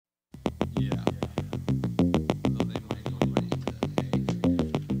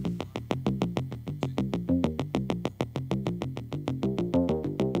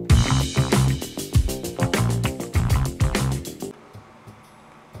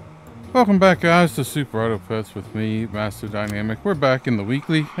Welcome back, guys, to Super Auto Pets with me, Master Dynamic. We're back in the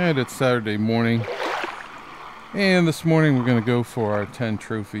weekly, and it's Saturday morning. And this morning we're going to go for our 10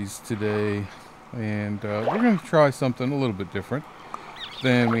 trophies today. And we're going to try something a little bit different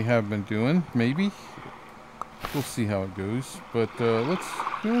than we have been doing, maybe. We'll see how it goes. But let's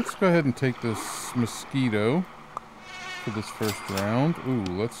go ahead and take this mosquito for this first round. Ooh,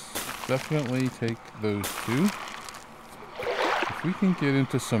 let's definitely take those two. If we can get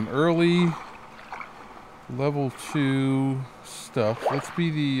into some early level 2 stuff, let's be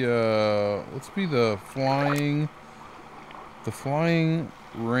the flying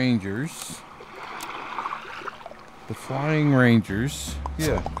rangers. The flying rangers.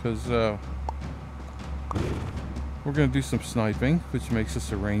 Yeah, because we're gonna do some sniping, which makes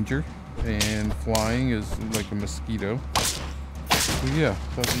us a ranger, and flying is like a mosquito. So yeah,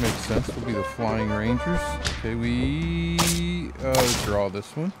 that makes sense. We'll be the flying rangers. Okay, we draw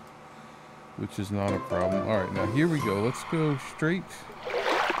this one, which is not a problem. All right, now here we go. Let's go straight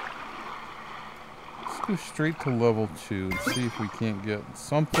to level 2 and see if we can't get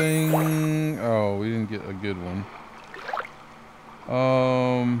something. Oh, we didn't get a good one.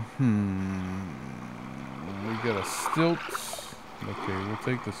 We got a stilt. Okay, we'll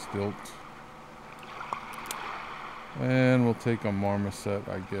take the stilt. And we'll take a marmoset,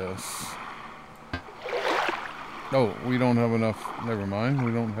 I guess. Oh, we don't have enough. Never mind.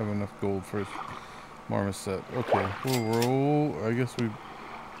 We don't have enough gold for marmoset. Okay, we'll roll. I guess we...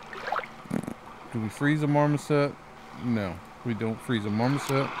 Do we freeze a marmoset? No, we don't freeze a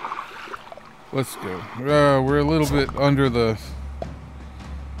marmoset. Let's go. We're a little bit under the...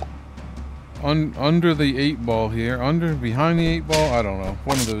 under the 8 ball here. Behind the 8 ball? I don't know.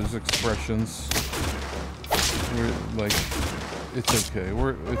 One of those expressions. We're like, it's okay.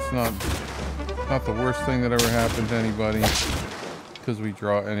 It's not the worst thing that ever happened to anybody, because we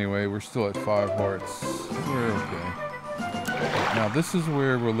draw anyway. We're still at 5 hearts. We're okay. Now this is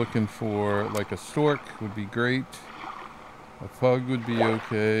where we're looking for, like, a stork would be great. A pug would be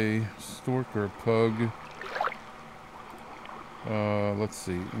okay. Stork or a pug. Let's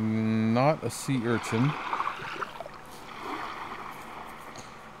see. Not a sea urchin.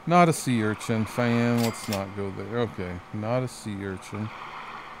 Not a sea urchin. Fan, let's not go there. Okay, not a sea urchin.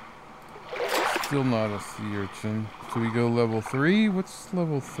 Still not a sea urchin. So we go level 3? What's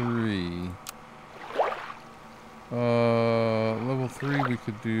level 3? Level 3 we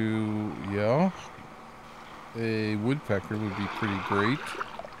could do, yeah. A woodpecker would be pretty great.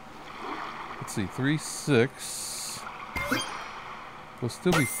 Let's see, 3, 6. We'll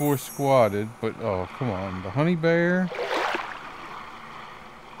still be 4 squatted, but oh, come on. The honey bear.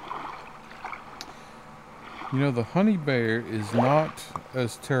 You know, the honey bear is not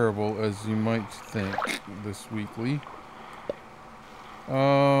as terrible as you might think this weekly.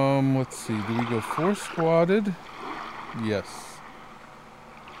 Let's see. Do we go 4 squatted? Yes.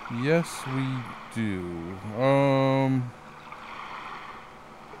 Yes, we do.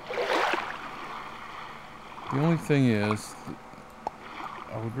 The only thing is,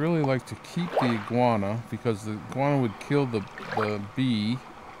 I would really like to keep the iguana, because the iguana would kill the bee.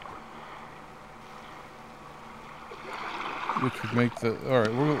 Which would make the...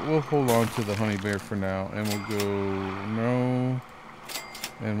 Alright, we'll hold on to the honey bear for now. And we'll go... No.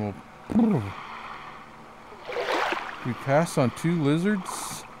 And we'll... We pass on 2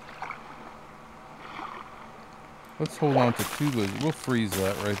 lizards? Let's hold on to 2 lizards. We'll freeze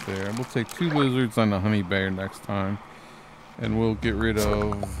that right there. We'll take 2 lizards on the honey bear next time. And we'll get rid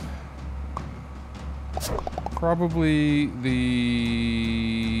of... probably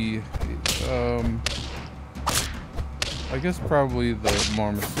the... I guess probably the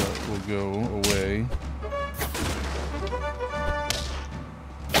marmoset will go away.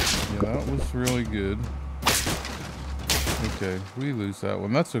 Yeah, that was really good. Okay, we lose that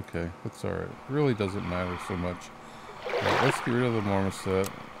one. That's okay. That's alright. It really doesn't matter so much. Right, let's get rid of the marmoset.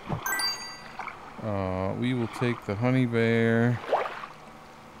 We will take the honey bear.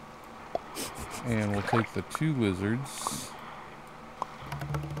 And we'll take the 2 lizards.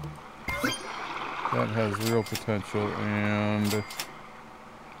 That has real potential, and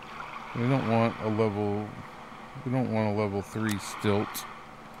we don't want a level 3 stilt.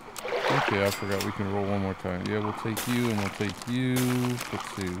 Okay, I forgot we can roll one more time. Yeah, we'll take you and we'll take you.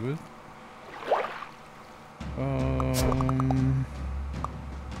 Let's see.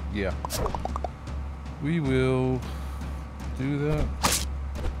 Yeah. We will do that.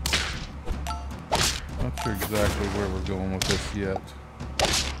 Not sure exactly where we're going with this yet.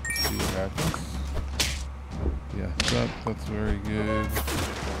 Let's see what happens. Yeah, that's very good.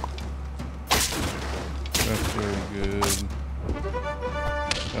 That's very good.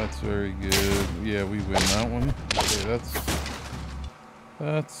 That's very good. Yeah, we win that one. Okay,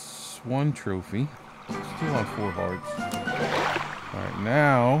 that's one trophy. Still on 4 hearts. Alright,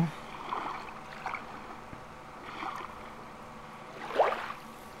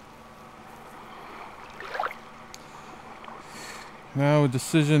 now a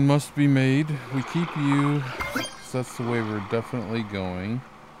decision must be made. We keep you, so that's the way we're definitely going.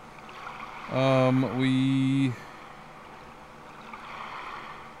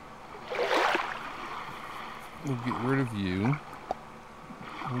 We'll get rid of you.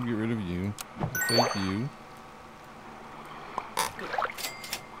 We'll get rid of you. We'll take you.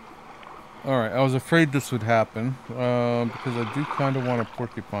 Alright, I was afraid this would happen, because I do kind of want a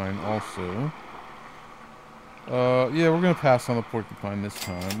porcupine also. Yeah, we're going to pass on the porcupine this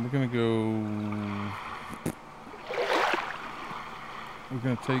time. We're going to go... We're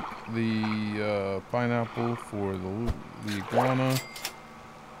going to take the pineapple for the iguana.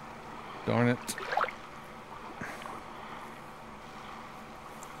 Darn it.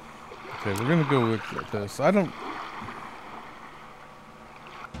 Okay, we're going to go with this. I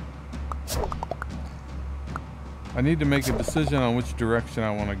need to make a decision on which direction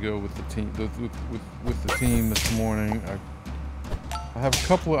I want to go with the team with the team this morning. I have a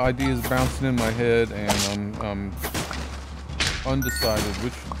couple of ideas bouncing in my head, and I'm undecided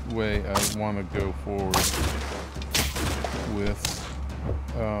which way I want to go forward with.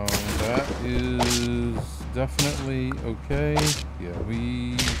 That is definitely okay. Yeah,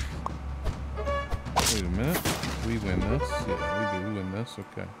 wait a minute. We win this. Yeah, we do win this.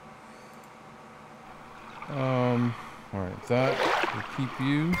 Okay. Alright, that will keep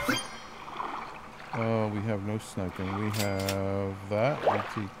you. We have no sniping. We have that. We'll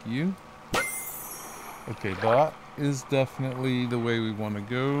take you. Okay, that is definitely the way we want to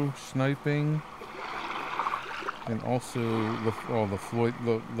go. Sniping. And also,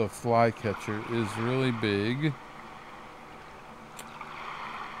 the fly catcher is really big.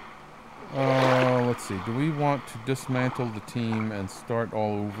 Let's see. Do we want to dismantle the team and start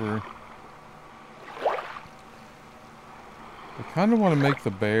all over? I kind of want to make the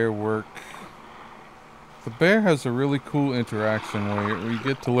bear work. The bear has a really cool interaction where you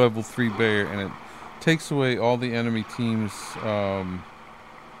get to level 3 bear and it takes away all the enemy team's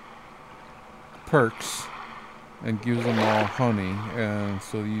perks and gives them all honey, and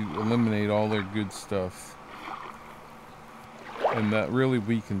so you eliminate all their good stuff. And that really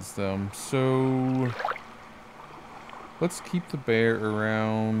weakens them. So let's keep the bear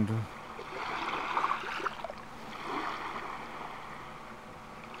around.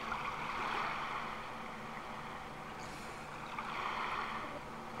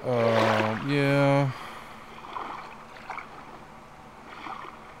 Yeah.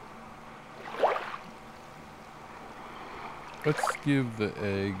 Let's give the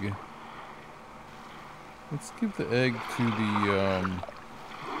egg. Let's give the egg to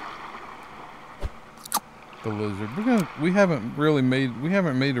the lizard. We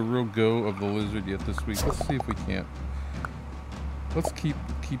haven't made a real go of the lizard yet this week. Let's see if we can't. Let's keep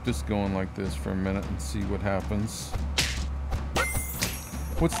this going like this for a minute and see what happens.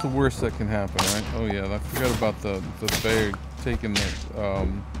 What's the worst that can happen, right? Oh yeah, I forgot about the bear taking the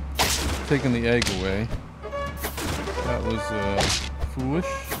egg away. That was foolish.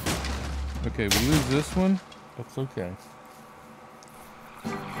 Okay, we lose this one. That's okay.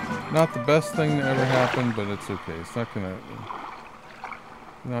 Not the best thing to ever happen, but it's okay. It's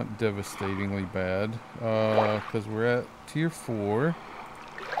not devastatingly bad. Because we're at tier 4.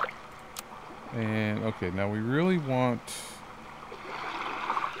 And okay, now we really want.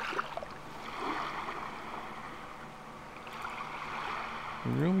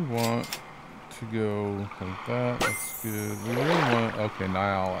 We really want to go like that. That's good. We really want. Okay,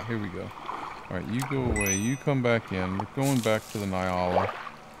 Nyala. Here we go. Alright, you go away. You come back in. We're going back to the Nyala.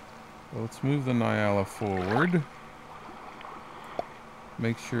 Well, let's move the Nyala forward.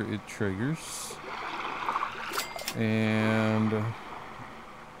 Make sure it triggers. And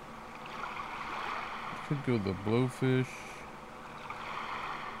could go the blowfish.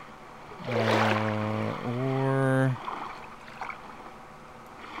 Or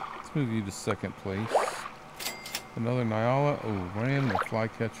let's move you to second place. Another Nyala. Oh man, the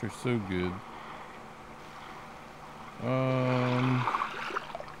flycatcher's so good.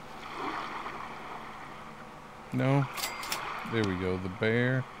 No. There we go. The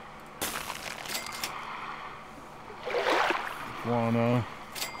bear. Iguana.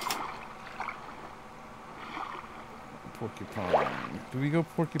 Porcupine. Do we go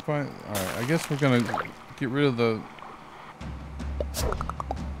porcupine? Alright, I guess we're gonna get rid of the...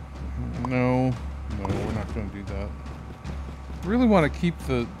 No. No, we're not gonna do that. Really want to keep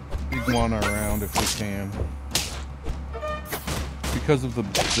the iguana around if we can, because of the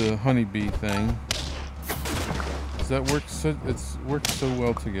honeybee thing. Does that work? It's worked so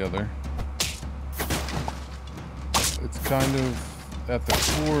well together. It's kind of at the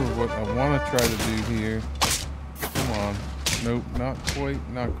core of what I want to try to do here. Come on. Nope, not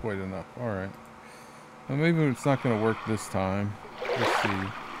quite enough. Alright. Well, maybe it's not going to work this time. Let's see.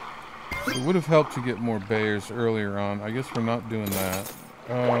 It would have helped to get more bears earlier on. I guess we're not doing that.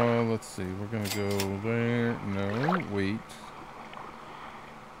 Let's see. We're going to go there. No, wait.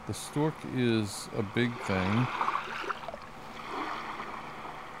 The stork is a big thing.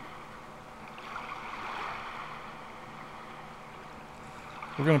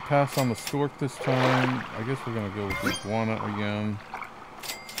 We're going to pass on the stork this time. I guess we're going to go with the iguana again.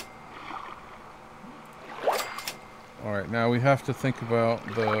 Alright, now we have to think about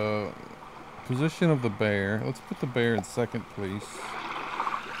the position of the bear. Let's put the bear in second, please.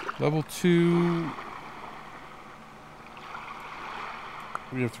 Level 2.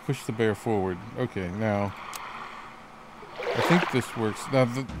 We have to push the bear forward. Okay, now I think this works. Now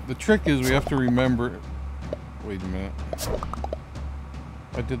the trick is we have to remember. Wait a minute.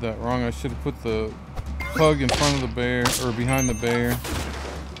 I did that wrong. I should have put the pug in front of the bear, or behind the bear.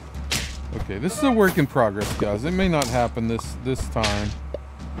 Okay, this is a work in progress, guys. It may not happen this time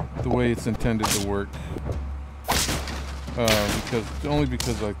the way it's intended to work.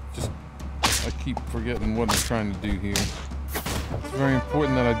 Because I keep forgetting what I'm trying to do here. It's very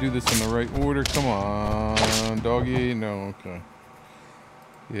important that I do this in the right order. Come on, doggy. No, okay.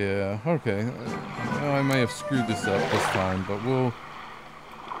 Yeah, okay. I may have screwed this up this time, but we'll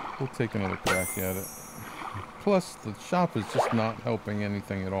take another crack at it. Plus, the shop is just not helping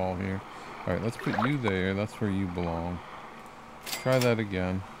anything at all here. Alright, let's put you there. That's where you belong. Try that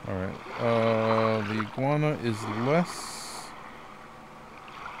again. Alright. The iguana is less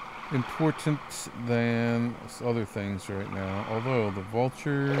important than other things right now. Although, the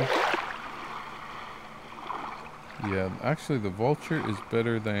vulture... Yeah, actually, the vulture is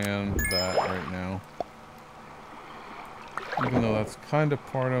better than that right now. Even though that's kind of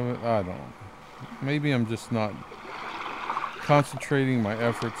part of it. I don't know. Maybe I'm just not concentrating my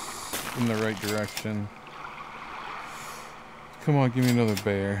efforts in the right direction. Come on, give me another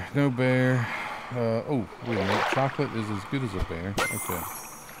bear. No bear. Oh, wait a minute. Chocolate is as good as a bear. Okay.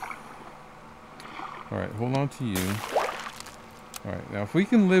 Alright, hold on to you. Alright, now if we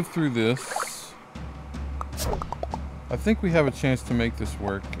can live through this, I think we have a chance to make this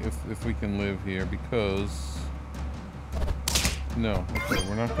work if we can live here, because... No, okay,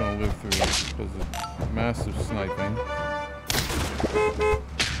 we're not going to live through this because of massive sniping.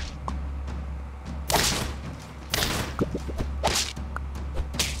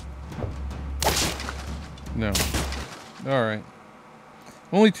 No. Alright.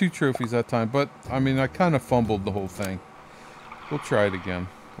 Only 2 trophies that time, but, I mean, I kind of fumbled the whole thing. We'll try it again.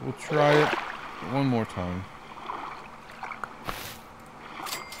 We'll try it one more time.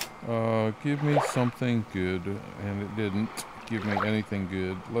 Give me something good, and it didn't give me anything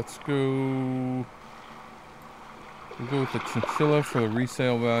good. Let's go... We'll go with the chinchilla for the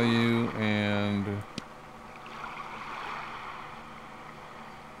resale value, and...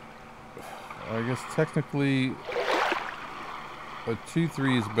 I guess technically a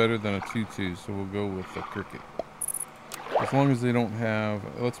 2-3 is better than a 2-2, so we'll go with the cricket. As long as they don't have...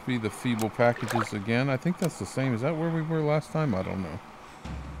 Let's be the feeble packages again. I think that's the same. Is that where we were last time? I don't know.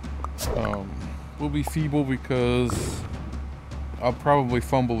 We'll be feeble because I'll probably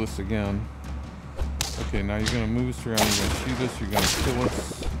fumble this again. Okay, now you're going to move us around. You're going to shoot us. You're going to kill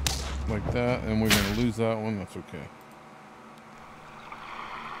us like that. And we're going to lose that one. That's okay.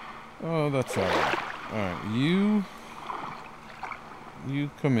 Oh, that's alright. Alright, you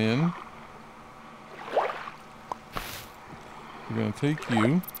come in. We're going to take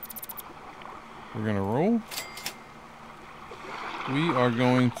you. We're going to roll. We are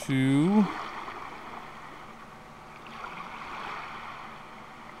going to...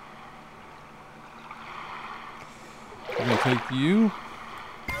 We're going to take you.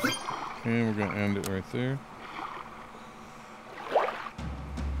 And we're going to end it right there.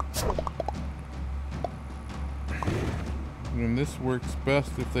 And this works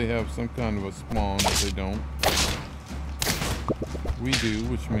best if they have some kind of a spawn. If they don't, we do,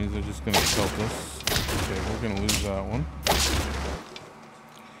 which means they're just going to pelt us. Okay, we're going to lose that one.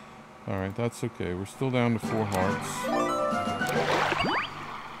 Alright, that's okay. We're still down to 4 hearts.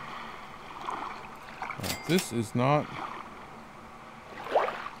 Right, this is not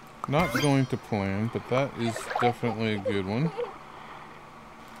going to plan, but that is definitely a good one.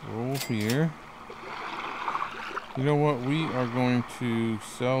 Roll here. You know what? We are going to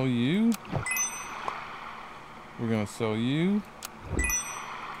sell you. We're going to sell you.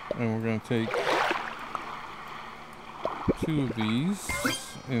 And we're going to take 2 of these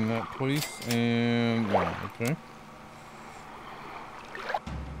in that place. And yeah, okay.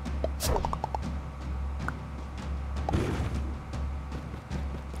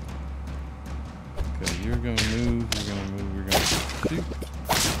 Okay, you're going to move. You're going to move. You're going to shoot.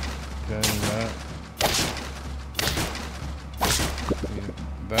 Okay, that. Yeah,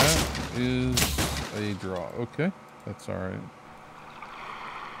 that is a draw. Okay, that's all right.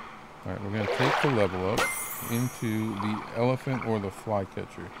 All right, we're going to take the level up into the elephant or the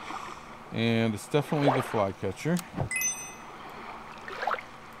flycatcher. And it's definitely the flycatcher.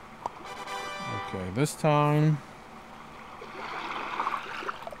 Okay, this time,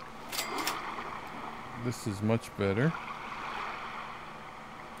 this is much better.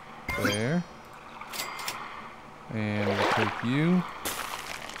 There. And we'll take you.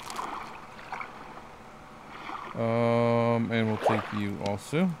 And we'll take you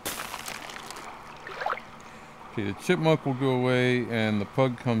also. Okay, the chipmunk will go away and the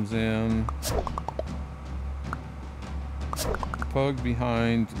pug comes in. Pug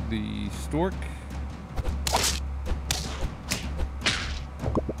behind the stork.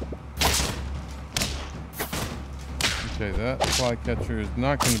 Okay, that flycatcher is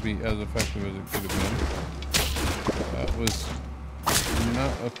not going to be as effective as it could have been. That was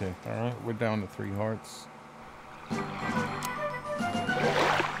not okay. All right, we're down to 3 hearts.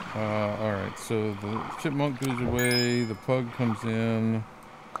 All right, so the chipmunk goes away, the pug comes in,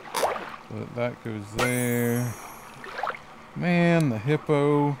 so that goes there. Man, the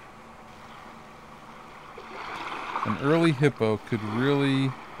hippo. An early hippo could really,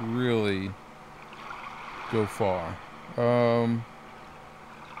 really go far.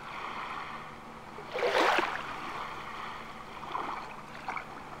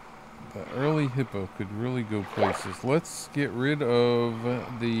 The early hippo could really go places. Let's get rid of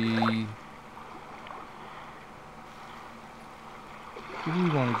the... Who do we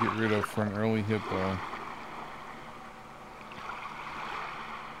want to get rid of for an early hippo?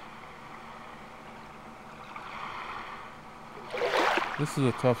 This is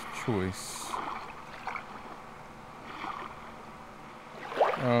a tough choice.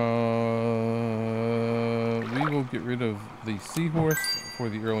 We will get rid of the seahorse for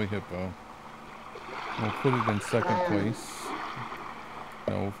the early hippo. We'll put it in 2nd place.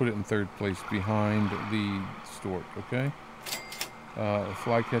 No, we'll put it in 3rd place behind the stork, okay? The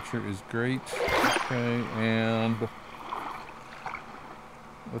flycatcher is great. Okay, and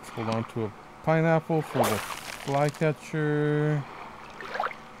let's hold on to a pineapple for the flycatcher.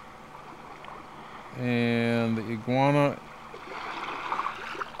 And the iguana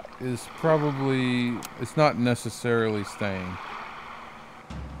is probably, it's not necessarily staying.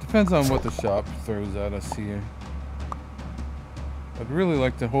 Depends on what the shop throws at us here. I'd really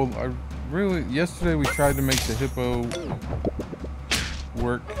like to hold, yesterday we tried to make the hippo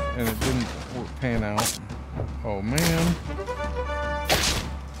work and it didn't pan out. Oh man.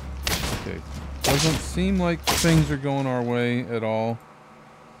 Okay, doesn't seem like things are going our way at all.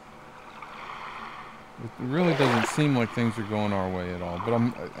 It really doesn't seem like things are going our way at all, but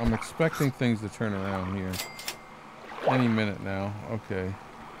I'm expecting things to turn around here any minute now. Okay.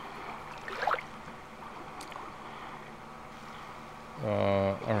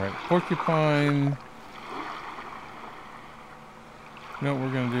 All right, porcupine. You know what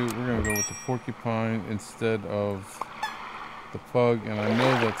we're gonna do? We're gonna go with the porcupine instead of the pug, and I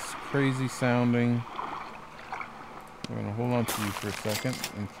know that's crazy sounding. I'm going to hold on to you for a second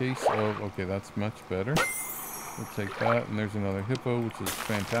in case of... Okay, that's much better. We'll take that. And there's another hippo, which is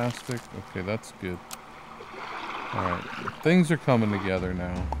fantastic. Okay, that's good. Alright. Things are coming together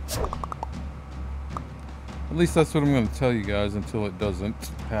now. At least that's what I'm going to tell you guys until it doesn't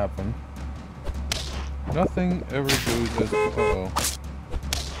happen. Nothing ever goes as... Uh-oh.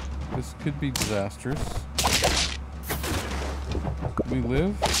 This could be disastrous. We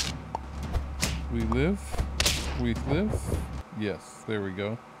live. We live. We live. Yes, there we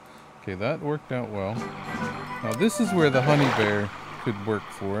go. Okay, that worked out well. Now this is where the honey bear could work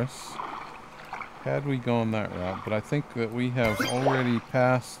for us, had we gone that route. But I think that we have already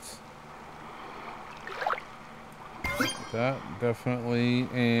passed that, definitely.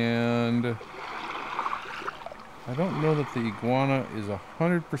 And I don't know that the iguana is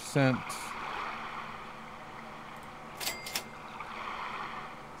 100%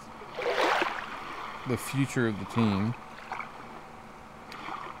 the future of the team.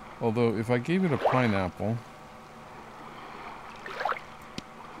 Although if I gave it a pineapple,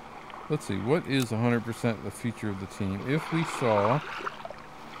 Let's see, what is 100% the feature of the team? If we saw...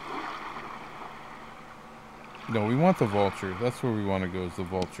 No, we want the vulture. That's where we want to go, is the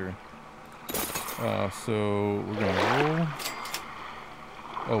vulture. So we're going to roll.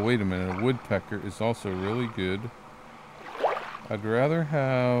 Oh, wait a minute. A woodpecker is also really good. I'd rather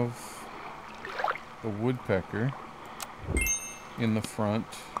have the woodpecker in the front.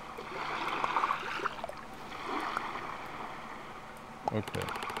 Okay.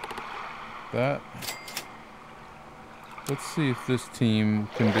 That. Let's see if this team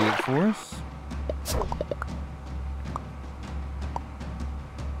can do it for us.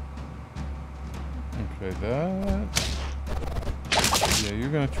 Okay, that. Yeah, you're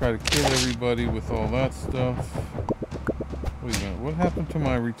gonna try to kill everybody with all that stuff. Wait a minute, what happened to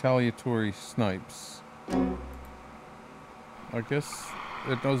my retaliatory snipes? I guess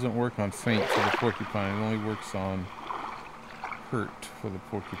it doesn't work on faint for the porcupine, it only works on hurt for the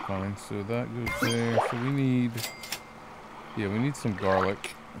porcupine. So that goes there. So we need, yeah, we need some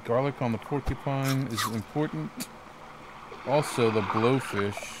garlic. Garlic on the porcupine is important. Also, the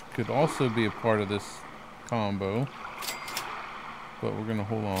blowfish could also be a part of this combo. But we're gonna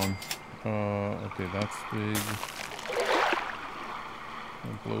hold on. Okay, that's big.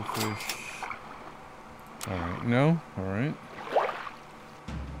 The blowfish. Alright, no? Alright.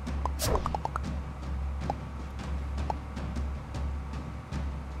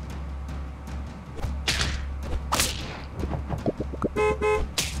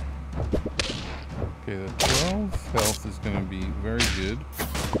 Okay, the 12 health is gonna be very good.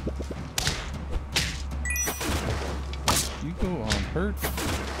 You go on hurt.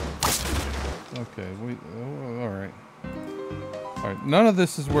 Okay, wait. Oh, alright. Alright, none of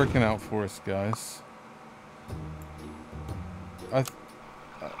this is working out for us, guys. I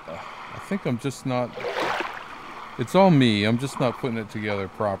think I'm just not... It's all me. I'm just not putting it together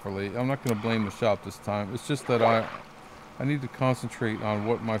properly. I'm not going to blame the shop this time. It's just that I need to concentrate on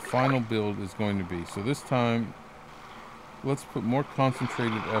what my final build is going to be. So this time, let's put more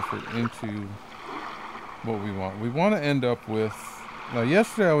concentrated effort into what we want. We want to end up with... Now,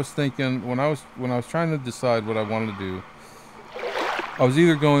 yesterday I was thinking, when I was trying to decide what I wanted to do, I was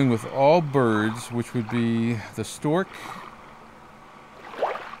either going with all birds, which would be the stork,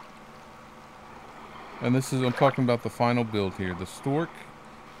 and this is, I'm talking about the final build here, the stork,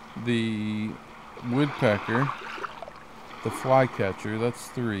 the woodpecker, the flycatcher, that's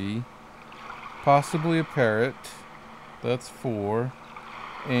 3, possibly a parrot, that's 4,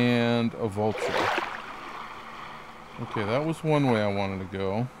 and a vulture. Okay, that was one way I wanted to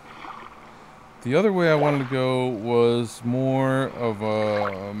go. The other way I wanted to go was more of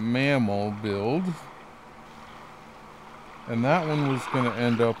a mammal build. And that one was going to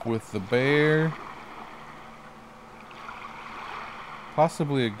end up with the bear,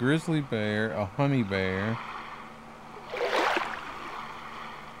 possibly a grizzly bear, a honey bear,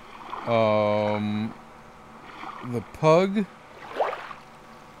 the pug,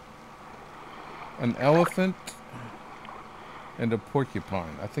 an elephant, and a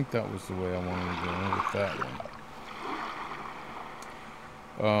porcupine. I think that was the way I wanted to go with that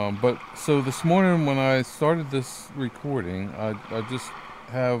one. But so this morning when I started this recording, I just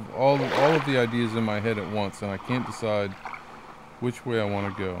have all of the ideas in my head at once, and I can't decide which way I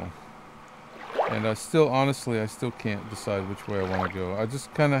want to go. And I still, honestly, I still can't decide which way I want to go. I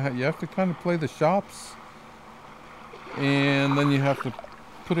just kind of, you have to kind of play the shops, and then you have to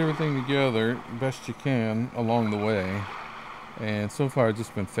put everything together best you can along the way. And so far I've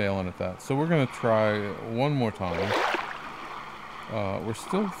just been failing at that. So we're going to try one more time.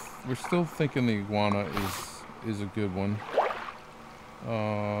 We're still thinking the iguana is a good one.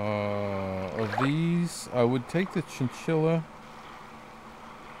 Of these, I would take the chinchilla.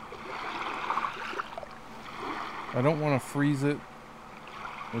 I don't want to freeze it.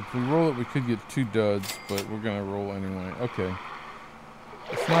 If we roll it, we could get 2 duds, but we're going to roll anyway. Okay.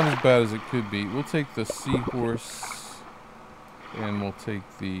 It's not as bad as it could be. We'll take the seahorse. And we'll take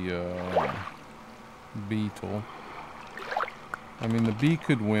the beetle. I mean, the bee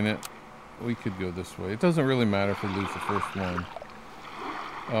could win it. We could go this way. It doesn't really matter if we lose the first one.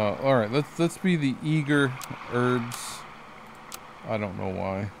 Alright, let's be the eager herbs. I don't know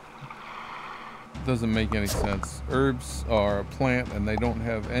why. It doesn't make any sense. Herbs are a plant and they don't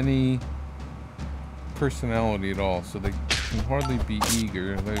have any personality at all. So they can hardly be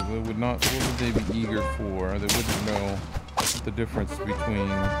eager. They would not, what would they be eager for? They wouldn't know the difference between...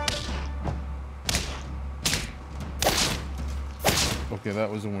 Okay, that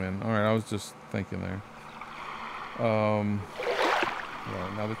was a win. Alright, I was just thinking there. Right,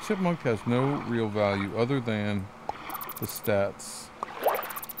 now the chipmunk has no real value other than the stats.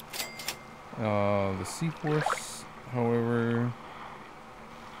 The seahorse, however,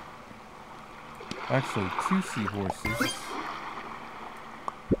 actually 2 seahorses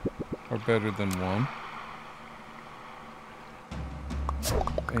are better than 1.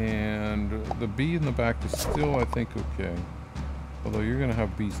 And the bee in the back is still, I think, okay. Although you're gonna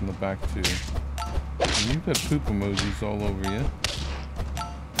have bees in the back too. And you've got poop emojis all over you.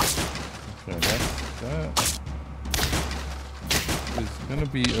 Okay, that is gonna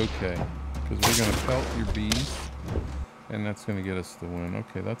be okay. Because we're gonna pelt your bees. And that's gonna get us the win.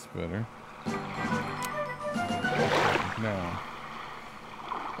 Okay, that's better. Okay, now.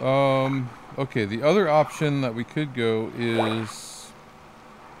 Okay, the other option that we could go is...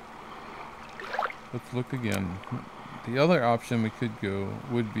 Let's look again. The other option we could go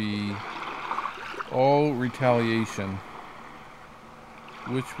would be all retaliation,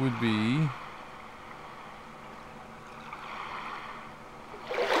 which would be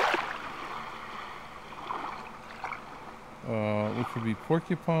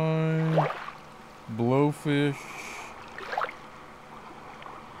porcupine, blowfish,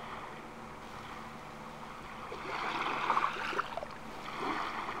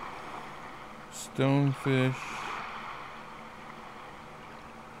 stonefish,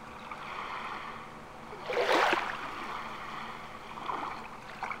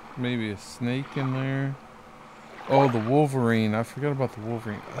 maybe a snake in there. Oh, the wolverine. I forgot about the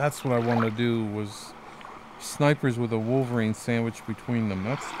wolverine. That's what I wanted to do, was snipers with a wolverine sandwich between them.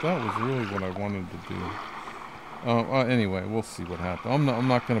 That was really what I wanted to do. Anyway, we'll see what happens. I'm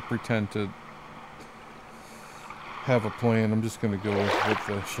not going to pretend to have a plan. I'm just going to go with what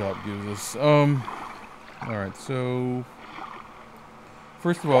the shop gives us. Alright, so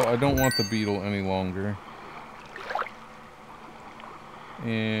first of all, I don't want the beetle any longer.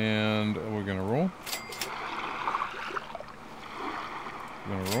 And we're going to roll.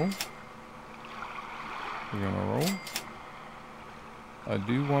 We're going to roll. We're going to roll. I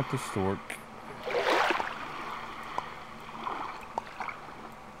do want the stork.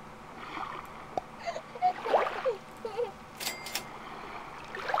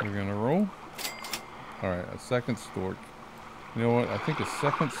 We're gonna roll. Alright, a second stork. You know what? I think a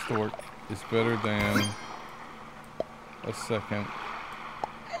second stork is better than a second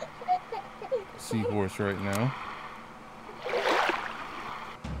seahorse right now.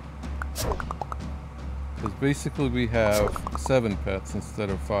 Because basically we have 7 pets instead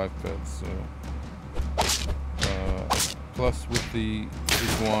of 5 pets. So, plus with the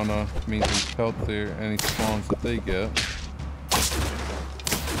iguana means we pelt any spawns that they get.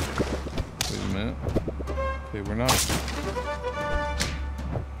 Wait a minute. Okay, we're not.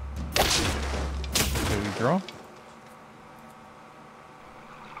 Okay, we draw.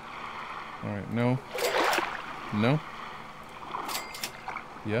 Alright, no. No.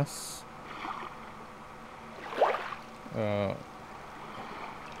 Yes.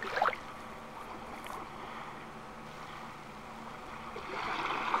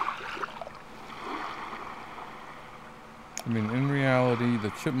 I mean, in reality, the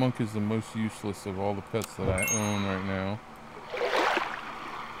chipmunk is the most useless of all the pets that I own right now.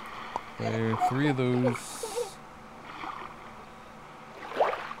 There are 3 of those.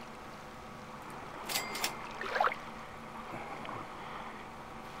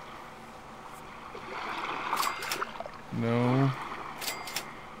 No.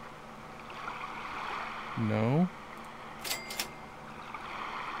 No.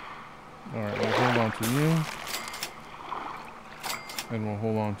 Alright, we'll hold on to you. And we'll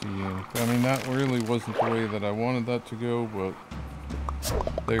hold on to you. I mean, that really wasn't the way that I wanted that to go, but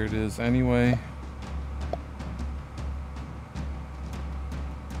there it is anyway.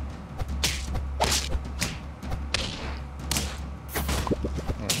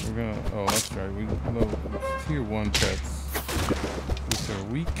 Alright, we're gonna... Oh, that's right. We know it's tier 1 pets, which are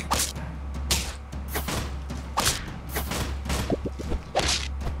weak.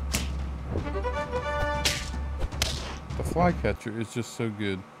 Flycatcher is just so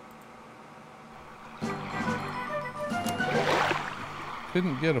good.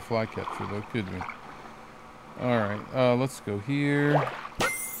 Couldn't get a flycatcher though, could we? Alright, let's go here.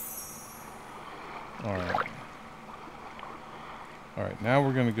 Alright. Alright, now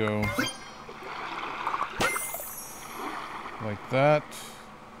we're gonna go like that.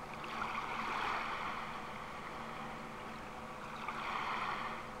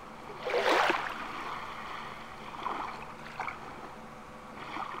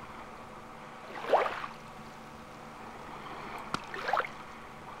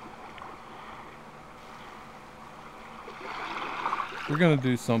 We're gonna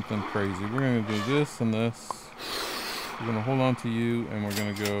do something crazy. We're gonna do this and this. We're gonna hold on to you, and we're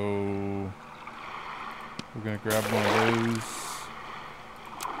gonna go We're gonna grab one of those.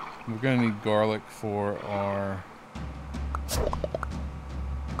 We're gonna need garlic for our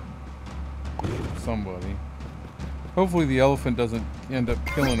somebody. Hopefully the elephant doesn't end up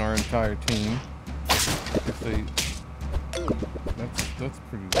killing our entire team. If they... That's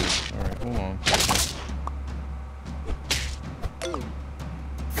pretty good. Alright, hold on.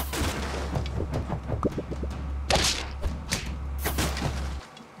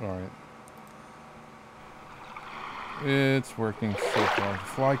 Alright. It's working so far.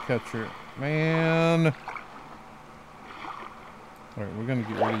 Flycatcher. Man! Alright, we're gonna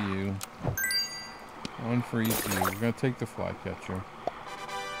get rid of you. Unfreeze you. We're gonna take the flycatcher.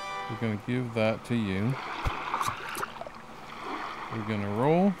 We're gonna give that to you. We're gonna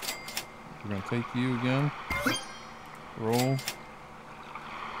roll. We're gonna take you again. Roll.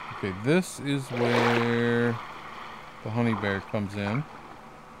 Okay, this is where the honey bear comes in.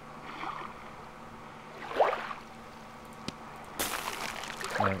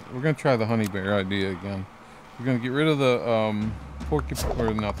 Alright, we're gonna try the honey bear idea again. We're gonna get rid of the porcupine,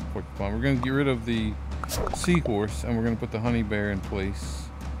 or not the porcupine. We're gonna get rid of the seahorse, and we're gonna put the honey bear in place.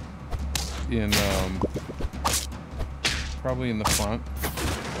 In probably in the front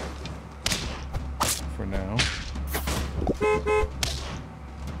for now.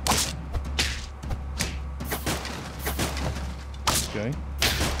 Okay.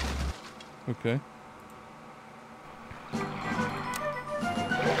 Okay.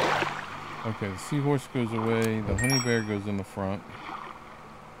 Okay, the seahorse goes away, the honey bear goes in the front.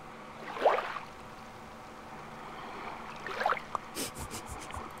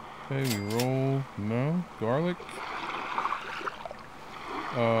 Okay, we roll. No. Garlic.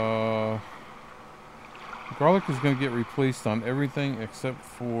 Garlic is going to get replaced on everything except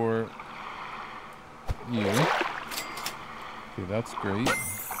for you. Okay, that's great.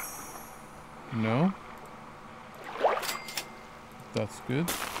 No. That's good.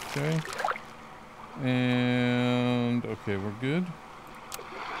 Okay. And okay, we're good.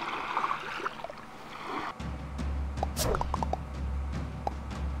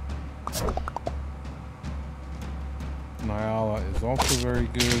 Nyala is also very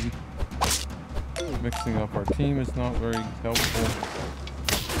good. Mixing up our team is not very helpful.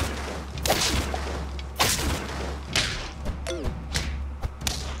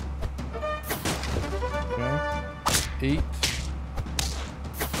 Okay. 8.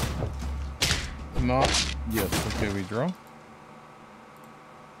 Not. Yes. Okay, we draw.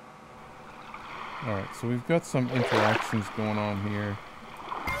 Alright, so we've got some interactions going on here.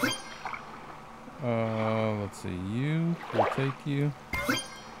 Let's see. You. We'll take you.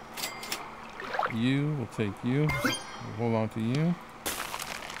 You. We'll take you. We'll hold on to you.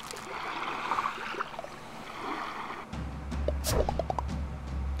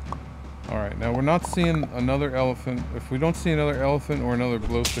 Alright, now we're not seeing another elephant. If we don't see another elephant or another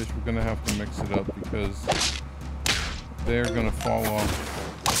blowfish, we're going to have to mix it up because they're going to fall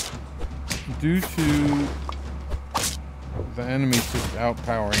off due to the enemy just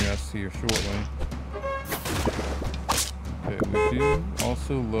outpowering us here shortly. Okay, we do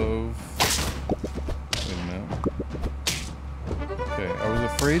also love... Wait a minute. Okay, I was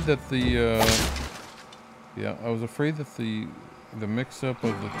afraid that the... yeah, I was afraid that the mix-up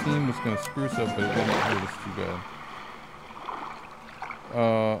of the team was going to screw us up, but it didn't hurt us too bad.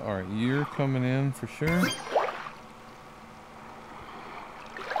 Alright, you're coming in for sure.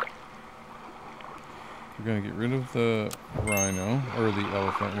 We're going to get rid of the rhino, or the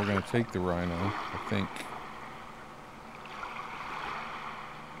elephant. We're going to take the rhino, I think.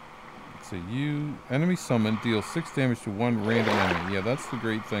 Let's see, you... Enemy summon deals 6 damage to 1 random enemy. Yeah, that's the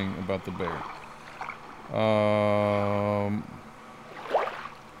great thing about the bear.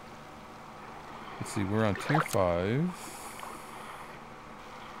 Let's see, we're on tier 5.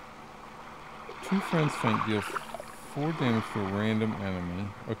 2 friends faint deal 4 damage to a random enemy.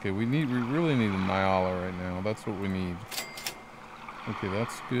 Okay, we really need a Nyala right now. That's what we need. Okay,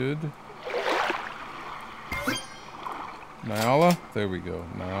 that's good. Nyala? There we go.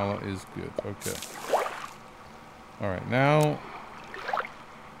 Nyala is good. Okay. Alright, now...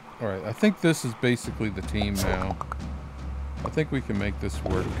 Alright, I think this is basically the team now. I think we can make this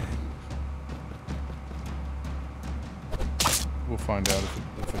work. We'll find out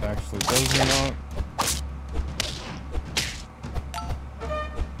if it actually does or not.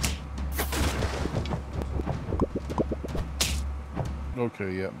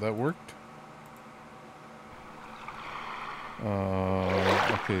 Okay, yeah, that worked.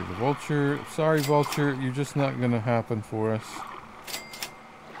 Okay, the vulture. Sorry, vulture, you're just not gonna happen for us.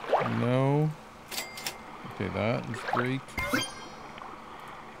 No. Okay, that is great.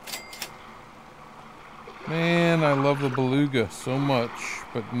 Man, I love the beluga so much,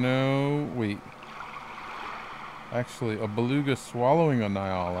 but no, wait. Actually, a beluga swallowing a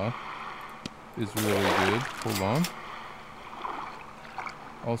Nyala is really good. Hold on.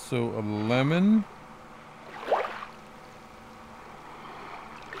 Also, a lemon.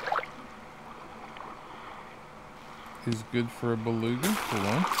 Is good for a beluga. Hold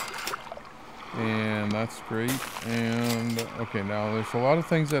on. And that's great. And, okay, now there's a lot of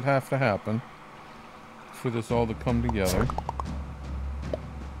things that have to happen for this all to come together.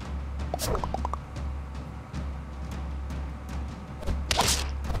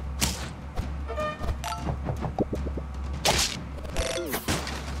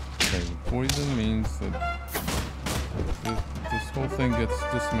 Okay, the poison means that this whole thing gets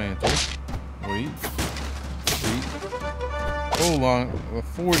dismantled. Wait. Hold on.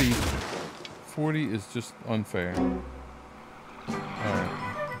 40 is just unfair. Alright,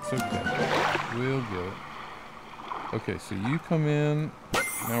 it's okay. We'll get it. Okay, so you come in.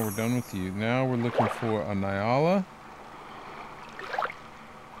 Now we're done with you. Now we're looking for a Nyala.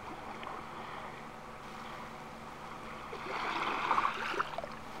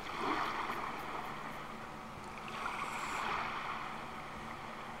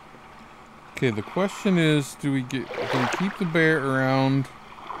 Okay, the question is, do we keep the bear around?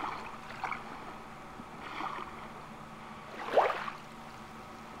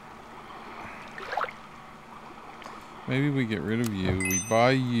 Maybe we get rid of you. We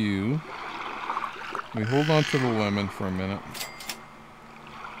buy you. We hold on to the lemon for a minute.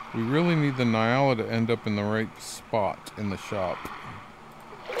 We really need the Nyala to end up in the right spot in the shop.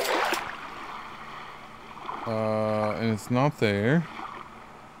 And it's not there.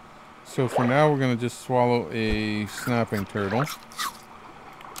 So for now, we're going to just swallow a snapping turtle.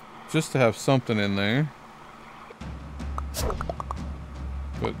 Just to have something in there.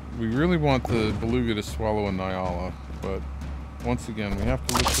 But we really want the beluga to swallow a Nyala. But once again, we have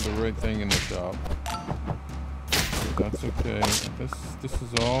to look for the right thing in the shop. But that's okay. This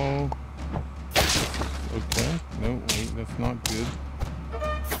is all okay. No, wait, that's not good.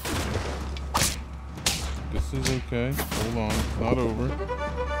 This is okay. Hold on, it's not over.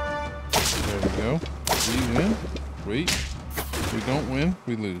 There we go. We win. Wait. We don't win.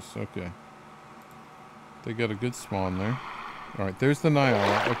 We lose. Okay. They got a good spawn there. Alright, there's the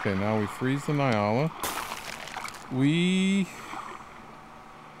Nyala. Okay, now we freeze the Nyala. I'm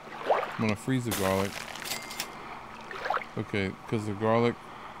gonna freeze the garlic. Okay, because the garlic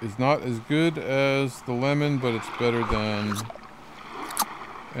is not as good as the lemon, but it's better than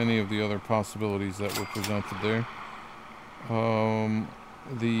any of the other possibilities that were presented there.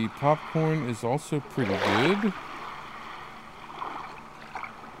 The popcorn is also pretty good.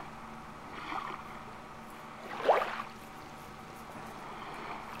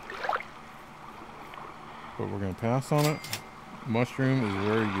 But we're going to pass on it. Mushroom is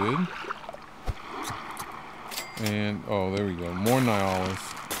very good. And, oh, there we go. More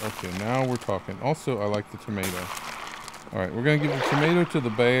Nyalas. Okay, now we're talking. Also, I like the tomato. Alright, we're going to give the tomato to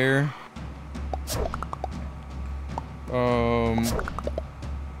the bear.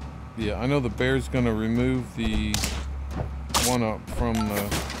 Yeah, I know the bear's going to remove the one up from the...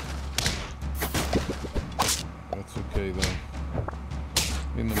 That's okay, though.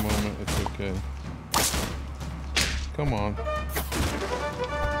 In the moment, it's okay. Come on.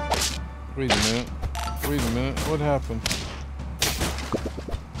 Wait a minute. Wait a minute. What happened?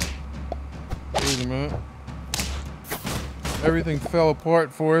 Wait a minute. Everything fell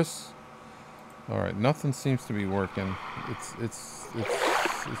apart for us. Alright, nothing seems to be working. It's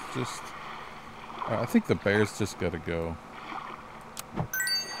just... I think the bear's just got to go.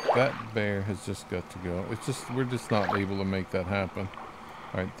 That bear has just got to go. It's just, we're just not able to make that happen.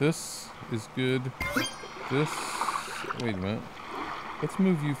 Alright, this is good. This... Wait a minute. Let's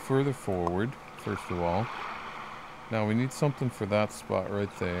move you further forward, first of all. Now we need something for that spot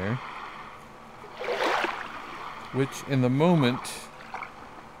right there. Which, in the moment...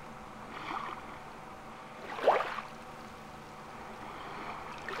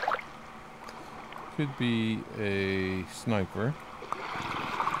 could be a sniper.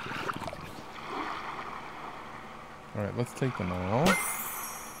 Alright, let's take them all.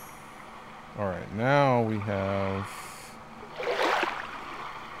 Alright, now we have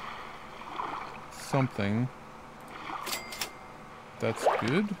something. That's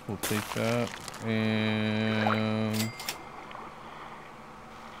good. We'll take that. And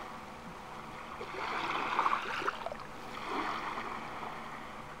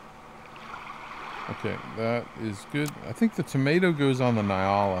okay, that is good. I think the tomato goes on the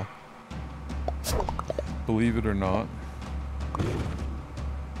Nyala. Believe it or not.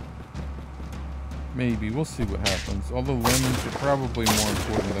 Maybe. We'll see what happens. Although lemons are probably more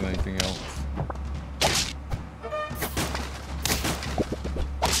important than anything else.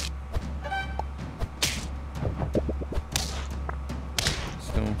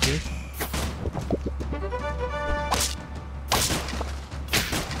 Stonefish.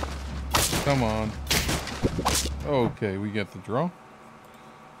 Come on. Okay, we get the draw.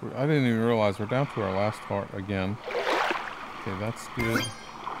 I didn't even realize we're down to our last heart again. Okay, that's good.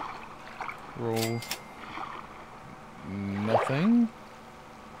 Roll. Nothing.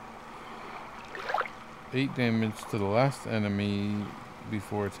 8 damage to the last enemy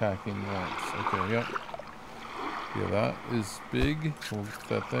before attacking once. Okay, yep. Yeah, that is big. We'll put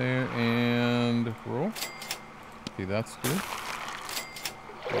that there and roll. Okay, that's good.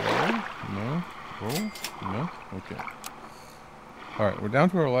 Roll. No. Roll. No. Okay. Alright, we're down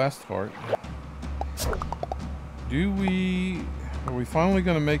to our last heart. Are we finally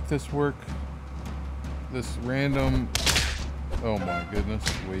going to make this work? This random... Oh my goodness.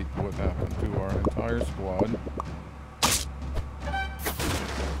 Wait, what happened to our entire squad?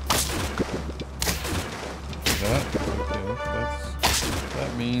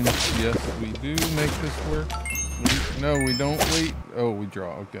 That means, yes, we do make this work. No, we don't. Wait. Oh, we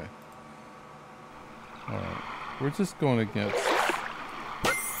draw. Okay. Alright. We're just going against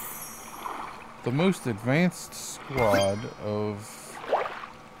the most advanced squad of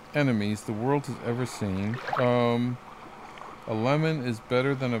enemies the world has ever seen. A lemon is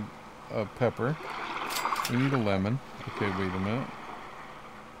better than a pepper. We need a lemon. Okay, wait a minute.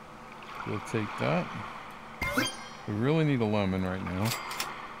 We'll take that. We really need a lemon right now.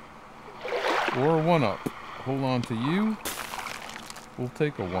 Or a 1-up. Hold on to you. We'll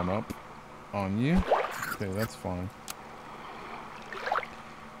take a 1-up on you. Okay, that's fine.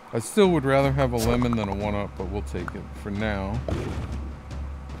 I still would rather have a lemon than a 1-up, but we'll take it for now.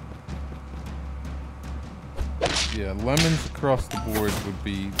 Yeah, lemons across the board would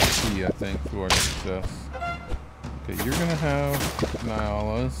be the key, I think, to our success. Okay, you're gonna have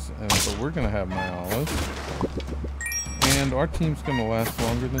Nyalas, but we're gonna have Nyalas. And our team's gonna last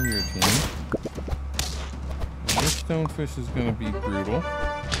longer than your team. And this stonefish is gonna be brutal,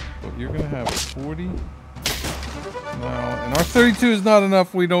 but you're gonna have a 40. Nyala, and our 32 is not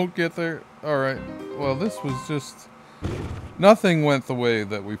enough. We don't get there. Alright, well, this was just... Nothing went the way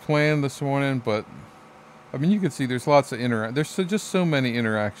that we planned this morning, but... I mean, you can see there's lots of there's just so many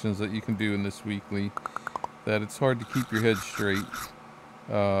interactions that you can do in this weekly that it's hard to keep your head straight.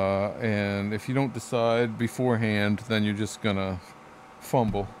 And if you don't decide beforehand, then you're just gonna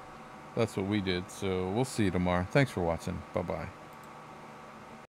fumble. That's what we did. So we'll see you tomorrow. Thanks for watching. Bye-bye.